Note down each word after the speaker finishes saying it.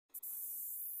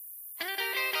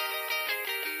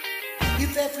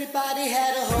If everybody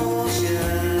had a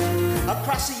ocean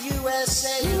across the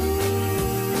USA,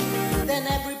 then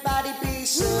everybody be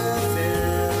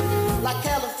surfing like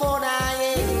California.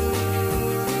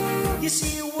 You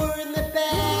see, we're in the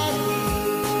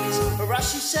baddies,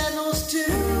 Rashi sandals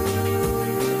too,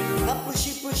 a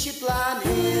bushy blonde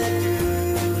hairdo,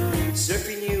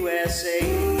 Surfin USA.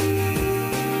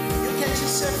 You catch you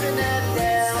surfing at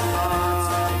down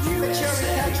Ventura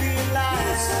Country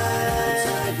Line,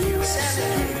 Santa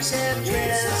Cruz and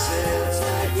Dresses,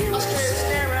 Australia's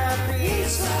Narrabeen,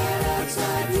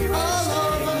 all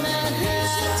over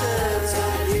Manhattan,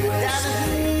 down the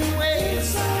Highway.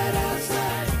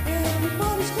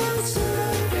 Everybody's going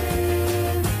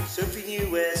surfing, Surfin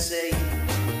USA.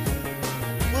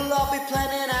 We'll all be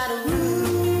planning out a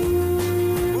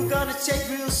route we're gonna take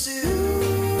real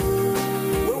soon.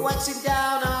 We're waxing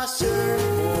down our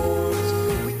surfboards,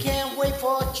 we can't wait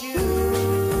for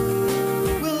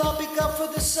June. We'll all pick up for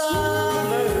the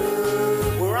summer,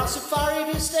 we're on safari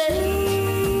to stay.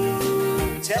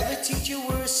 Tell the teacher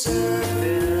we're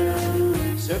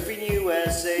surfing, Surfin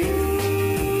USA.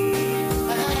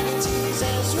 Manatees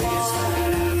and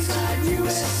swans,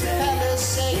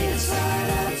 Palisades,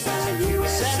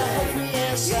 Santa Fe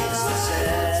and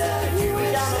Sunset, we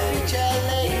down the beach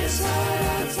LA,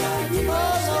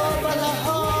 all over La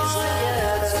Jolla,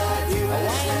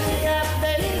 Miami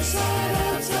Place.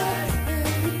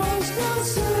 Everybody's gone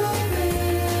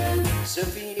surfing,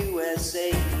 Surfin USA.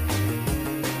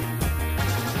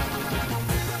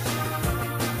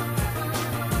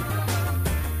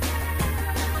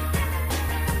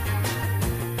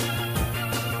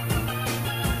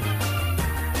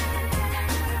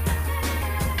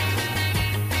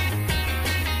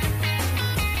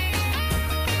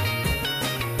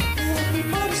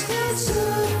 Everybody's gone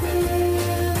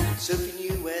surfing, Surfin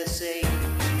USA.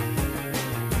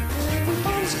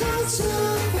 Everybody's gone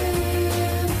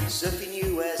surfing, Surfin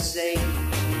USA.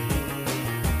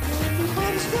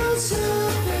 Everybody's gone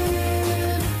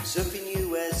surfing, Surfin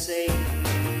USA.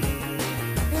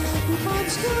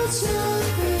 Everybody's gone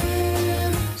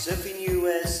surfing, Surfin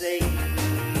USA.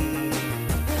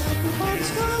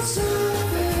 Everybody's gone surfing.